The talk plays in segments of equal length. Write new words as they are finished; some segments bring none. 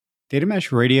Data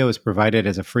Mesh Radio is provided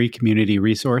as a free community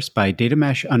resource by Data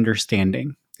Mesh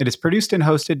Understanding. It is produced and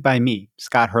hosted by me,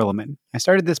 Scott Hurleman. I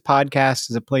started this podcast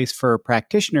as a place for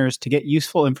practitioners to get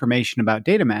useful information about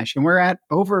data mesh, and we're at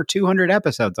over 200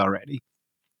 episodes already.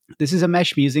 This is a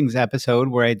Mesh Musings episode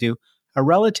where I do a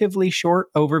relatively short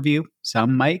overview,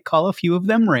 some might call a few of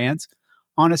them rants,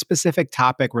 on a specific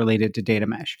topic related to data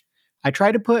mesh. I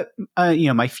try to put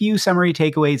my few summary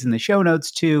takeaways in the show notes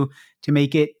too, to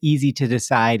make it easy to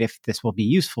decide if this will be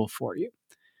useful for you.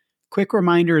 Quick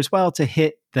reminder as well to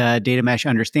hit the Data Mesh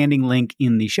Understanding link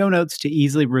in the show notes to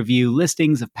easily review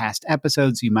listings of past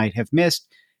episodes you might have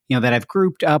missed, that I've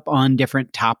grouped up on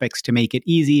different topics to make it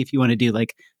easy if you want to do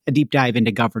like a deep dive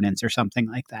into governance or something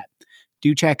like that.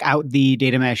 Do check out the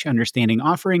Data Mesh Understanding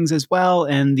offerings as well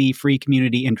and the free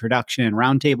community introduction and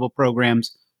roundtable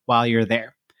programs while you're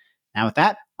there. Now with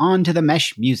that, on to the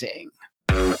Mesh Musing.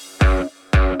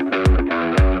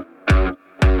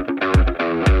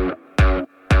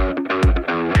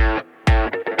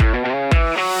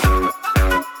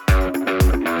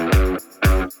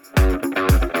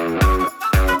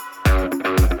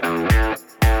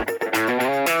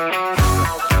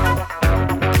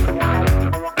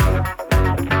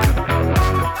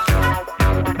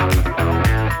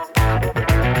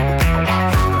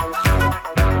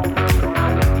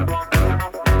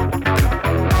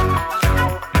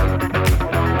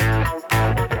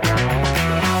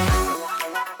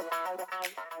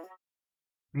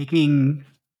 Making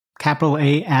capital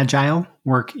A Agile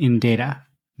work in data.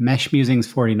 Mesh Musings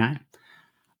 49.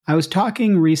 I was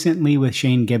talking recently with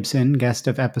Shane Gibson, guest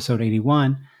of episode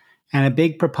 81, and a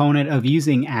big proponent of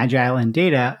using Agile in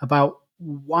data about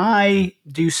why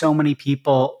do so many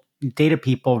data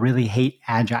people really hate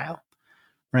Agile,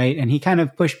 right? And he kind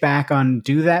of pushed back on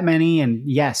do that many? And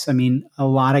yes, a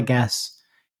lot of guests,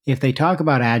 if they talk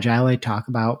about Agile, they talk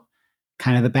about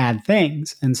kind of the bad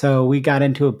things. And so we got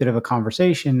into a bit of a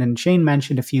conversation, and Shane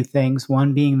mentioned a few things.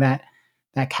 One being that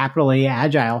capital A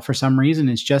Agile, for some reason,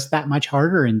 is just that much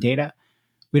harder in data.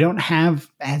 We don't have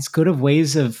as good of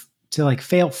ways to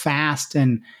fail fast,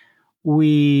 and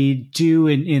we do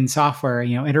in software.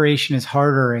 Iteration is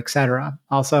harder, etc.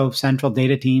 Also, central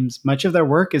data teams, much of their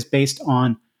work is based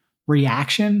on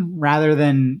reaction rather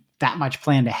than that much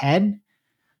planned ahead.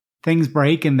 Things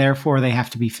break, and therefore they have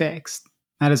to be fixed.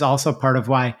 That is also part of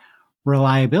why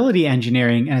reliability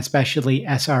engineering, and especially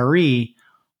SRE,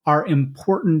 are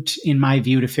important in my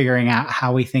view to figuring out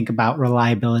how we think about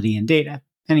reliability in data.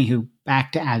 Anywho,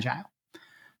 back to Agile.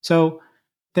 So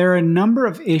there are a number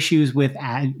of issues with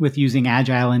using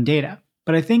Agile in data,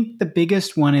 but I think the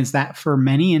biggest one is that for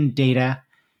many in data,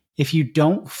 if you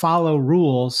don't follow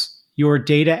rules, your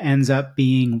data ends up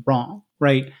being wrong,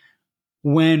 right?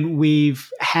 When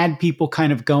we've had people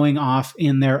kind of going off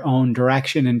in their own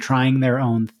direction and trying their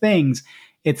own things,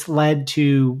 it's led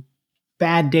to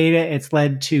bad data, it's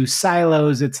led to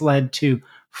silos, it's led to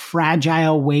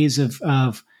fragile ways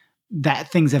of that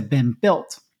things have been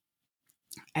built.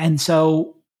 And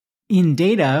so in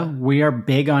data, we are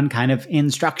big on kind of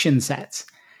instruction sets.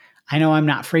 I know I'm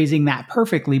not phrasing that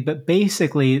perfectly, but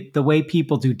basically the way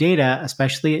people do data,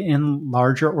 especially in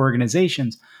larger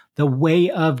organizations, the way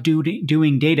of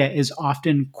doing data is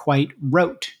often quite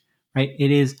rote, right? It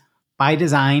is by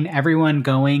design, everyone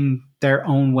going their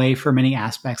own way for many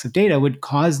aspects of data would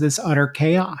cause this utter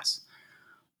chaos.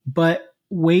 But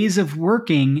ways of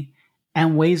working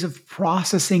and ways of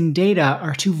processing data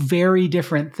are two very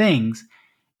different things.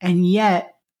 And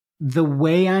yet, the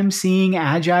way I'm seeing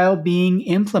Agile being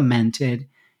implemented,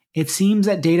 it seems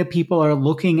that data people are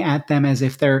looking at them as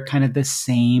if they're kind of the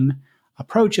same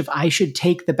approach of I should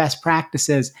take the best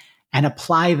practices and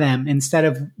apply them instead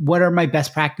of what are my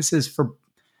best practices for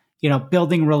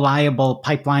building reliable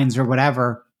pipelines or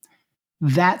whatever.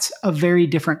 That's a very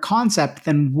different concept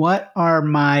than what are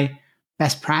my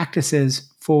best practices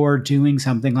for doing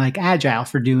something like Agile,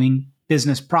 for doing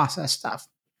business process stuff.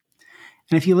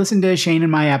 And if you listen to Shane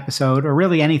in my episode, or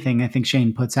really anything I think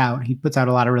Shane puts out, he puts out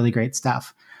a lot of really great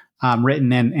stuff,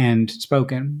 written and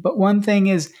spoken. But one thing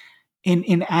is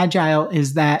in Agile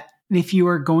is that if you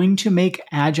are going to make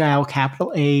Agile,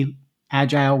 capital A,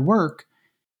 Agile work,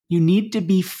 you need to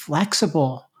be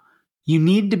flexible. You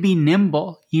need to be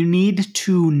nimble. You need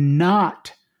to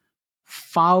not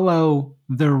follow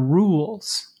the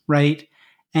rules, right?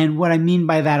 And what I mean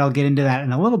by that, I'll get into that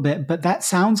in a little bit, but that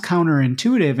sounds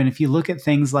counterintuitive. And if you look at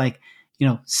things like,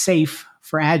 SAFe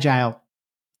for Agile,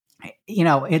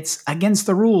 it's against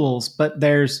the rules, but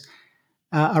there's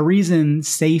a reason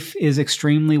SAFe is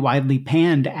extremely widely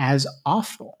panned as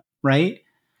awful, right?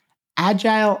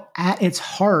 Agile at its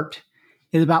heart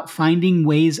is about finding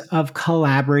ways of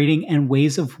collaborating and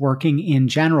ways of working in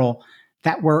general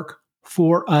that work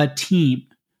for a team,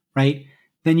 right?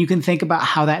 Then you can think about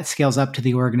how that scales up to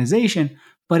the organization,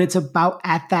 but it's about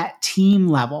at that team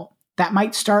level. That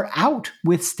might start out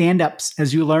with stand-ups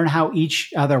as you learn how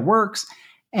each other works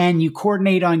and you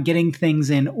coordinate on getting things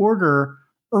in order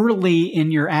early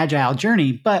in your agile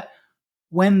journey. But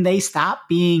when they stop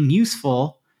being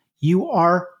useful, you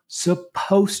are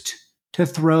supposed to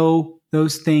throw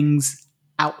those things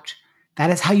out.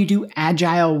 That is how you do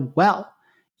agile well.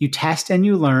 You test and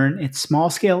you learn. It's small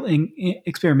scale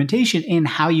experimentation in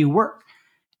how you work.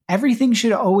 Everything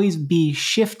should always be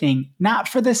shifting, not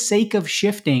for the sake of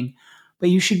shifting, but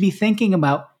you should be thinking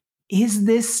about, is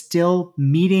this still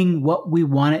meeting what we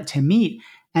want it to meet?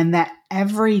 And that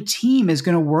every team is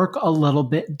going to work a little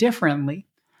bit differently.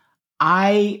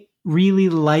 I really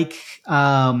like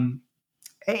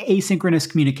asynchronous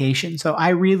communication. So I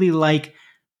really like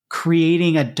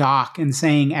creating a doc and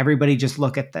saying, everybody just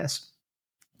look at this.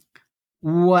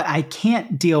 What I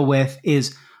can't deal with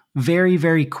is very,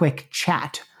 very quick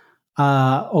chat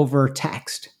over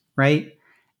text, right?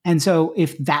 And so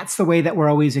if that's the way that we're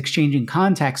always exchanging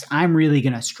context, I'm really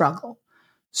going to struggle.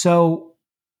 So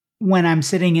when I'm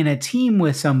sitting in a team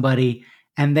with somebody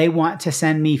and they want to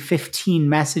send me 15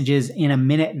 messages in a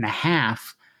minute and a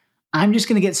half, I'm just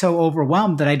going to get so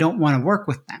overwhelmed that I don't want to work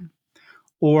with them.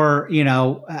 Or,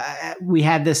 we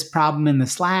had this problem in the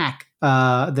Slack,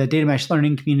 the data mesh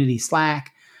learning community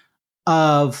Slack,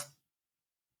 of,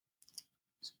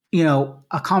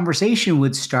 a conversation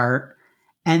would start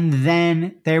and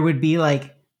then there would be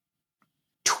like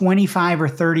 25 or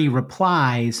 30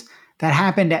 replies that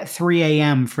happened at 3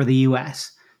 a.m. for the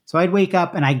US. So I'd wake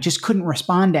up and I just couldn't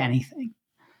respond to anything.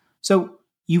 So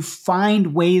you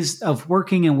find ways of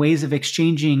working and ways of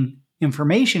exchanging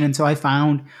information. And so I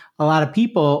found a lot of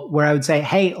people where I would say,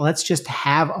 hey, let's just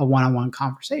have a one-on-one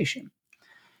conversation.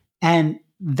 And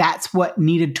that's what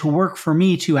needed to work for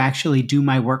me to actually do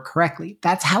my work correctly.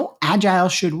 That's how Agile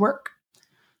should work.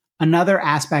 Another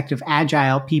aspect of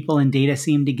Agile people in data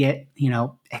seem to get,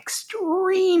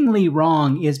 extremely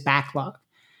wrong is backlog.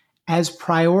 As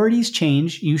priorities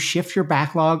change, you shift your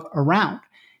backlog around.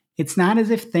 It's not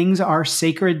as if things are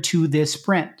sacred to this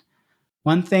sprint.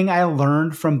 One thing I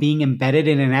learned from being embedded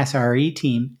in an SRE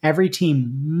team, every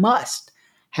team must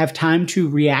have time to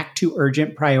react to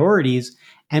urgent priorities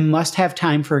and must have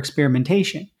time for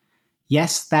experimentation.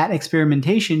 Yes, that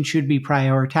experimentation should be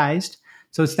prioritized.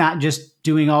 So it's not just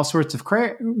doing all sorts of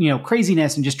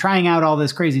craziness and just trying out all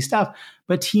this crazy stuff,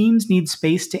 but teams need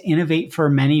space to innovate for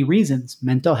many reasons,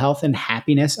 mental health and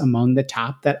happiness among the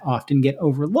top that often get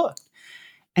overlooked.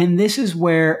 And this is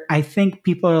where I think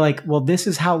people are like, well, this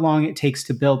is how long it takes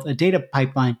to build a data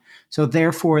pipeline. So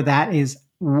therefore, that is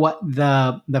what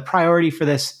the priority for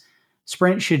this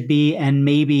sprint should be. And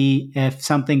maybe if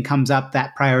something comes up,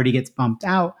 that priority gets bumped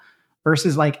out.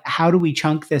 Versus like, how do we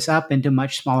chunk this up into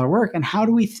much smaller work? And how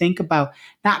do we think about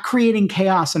not creating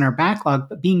chaos in our backlog,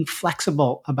 but being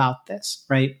flexible about this,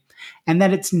 right? And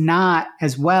that it's not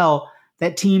as well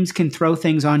that teams can throw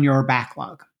things on your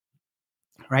backlog,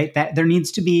 right? That there needs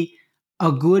to be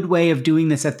a good way of doing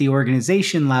this at the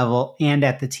organization level and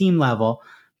at the team level,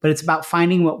 but it's about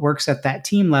finding what works at that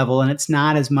team level. And it's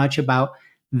not as much about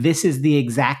this is the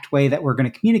exact way that we're going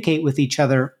to communicate with each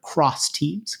other cross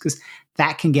teams, because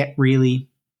that can get really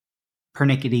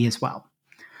pernickety as well.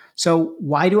 So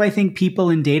why do I think people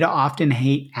in data often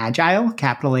hate Agile,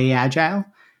 capital A Agile?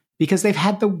 Because they've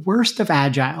had the worst of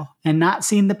Agile and not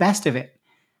seen the best of it.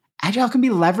 Agile can be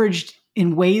leveraged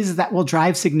in ways that will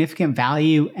drive significant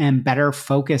value and better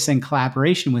focus and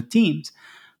collaboration with teams.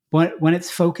 But when it's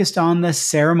focused on the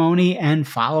ceremony and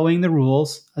following the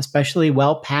rules, especially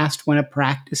well past when a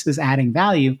practice is adding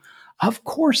value, of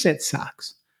course it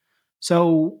sucks.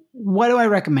 So what do I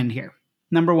recommend here?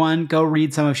 Number one, go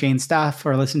read some of Shane's stuff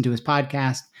or listen to his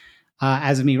podcast.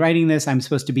 As of me writing this, I'm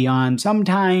supposed to be on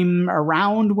sometime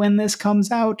around when this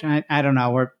comes out. I don't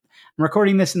know. I'm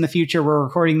recording this in the future. We're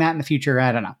recording that in the future.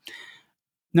 I don't know.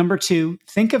 Number two,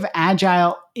 think of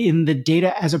Agile in the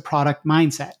data as a product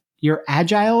mindset. Your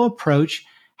Agile approach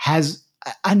has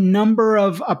a number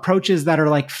of approaches that are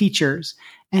like features,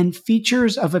 and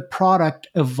features of a product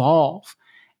evolve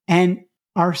and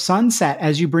are sunset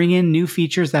as you bring in new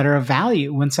features that are of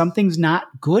value. When something's not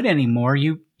good anymore,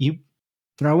 you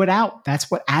throw it out. That's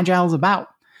what Agile is about.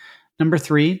 Number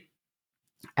three,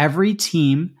 every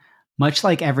team, much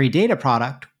like every data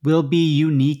product, will be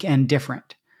unique and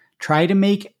different. Trying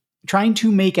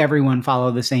to make everyone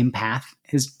follow the same path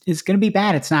is going to be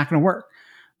bad. It's not going to work.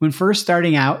 When first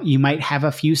starting out, you might have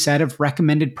a few set of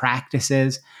recommended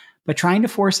practices, But trying to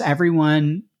force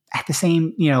everyone at the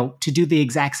same, to do the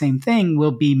exact same thing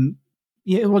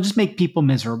it will just make people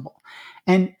miserable.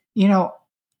 And,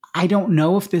 I don't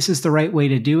know if this is the right way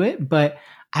to do it, but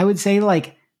I would say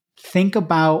like think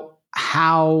about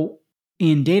how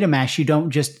in data mesh you don't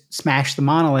just smash the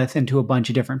monolith into a bunch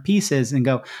of different pieces and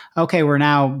go, okay, we're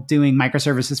now doing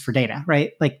microservices for data,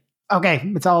 right? Like, okay,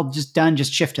 it's all just done,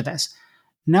 just shift to this.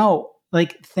 No,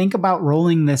 like think about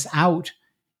rolling this out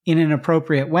in an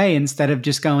appropriate way instead of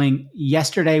just going,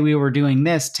 yesterday we were doing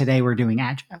this, today we're doing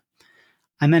Agile.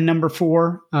 And then number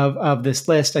 4 of this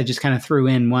list, I just kind of threw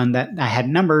in one that I had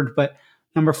numbered, but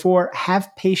number 4,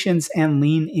 have patience and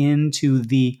lean into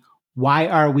the why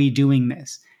are we doing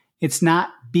this? It's not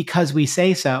because we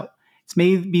say so. It's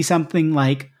maybe something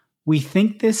like, we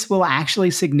think this will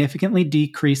actually significantly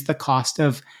decrease the cost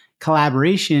of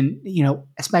collaboration,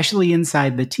 especially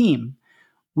inside the team.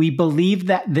 We believe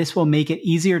that this will make it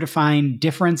easier to find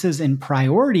differences in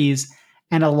priorities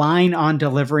and align on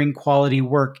delivering quality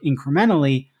work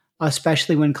incrementally,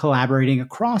 especially when collaborating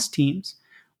across teams.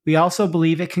 We also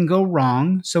believe it can go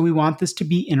wrong, so we want this to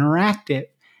be interactive,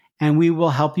 and we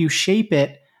will help you shape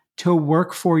it to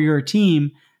work for your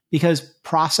team, because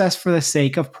process for the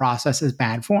sake of process is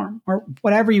bad form, or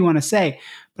whatever you want to say.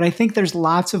 But I think there's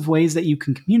lots of ways that you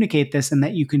can communicate this and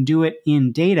that you can do it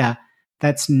in data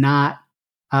that's not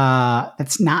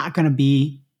going to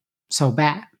be so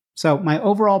bad. So my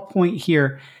overall point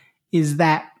here is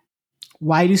that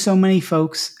why do so many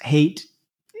folks hate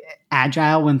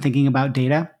Agile when thinking about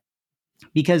data?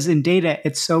 Because in data,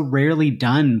 it's so rarely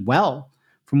done well,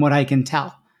 from what I can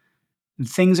tell.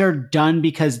 Things are done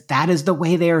because that is the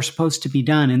way they are supposed to be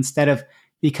done, instead of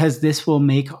because this will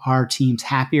make our teams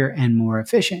happier and more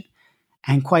efficient.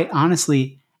 And quite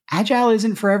honestly, Agile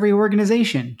isn't for every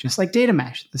organization, just like data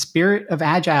mesh. The spirit of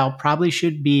Agile probably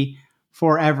should be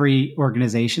for every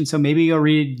organization. So maybe you'll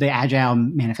read the Agile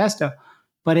manifesto.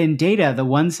 But in data, the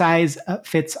one size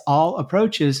fits all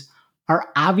approaches are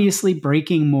obviously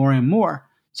breaking more and more.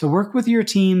 So work with your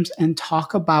teams and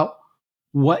talk about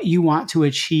what you want to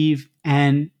achieve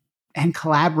and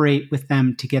collaborate with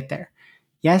them to get there.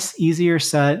 Yes, easier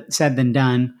said than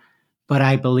done, but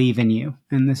I believe in you.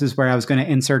 And this is where I was going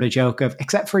to insert a joke of,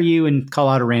 except for you, and call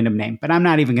out a random name, but I'm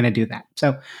not even going to do that.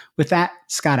 So with that,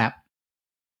 Scott out.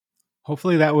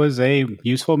 Hopefully that was a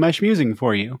useful mesh musing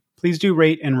for you. Please do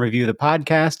rate and review the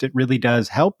podcast. It really does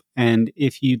help. And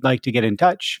if you'd like to get in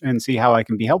touch and see how I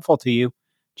can be helpful to you,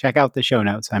 check out the show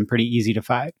notes. I'm pretty easy to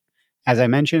find. As I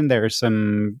mentioned, there are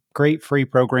some great free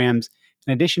programs,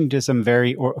 in addition to some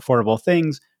very affordable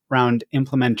things around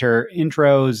implementer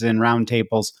intros and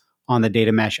roundtables on the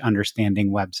Data Mesh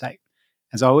Understanding website.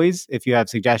 As always, if you have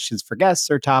suggestions for guests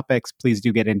or topics, please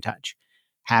do get in touch.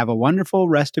 Have a wonderful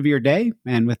rest of your day.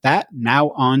 And with that, now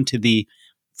on to the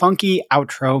funky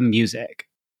outro music.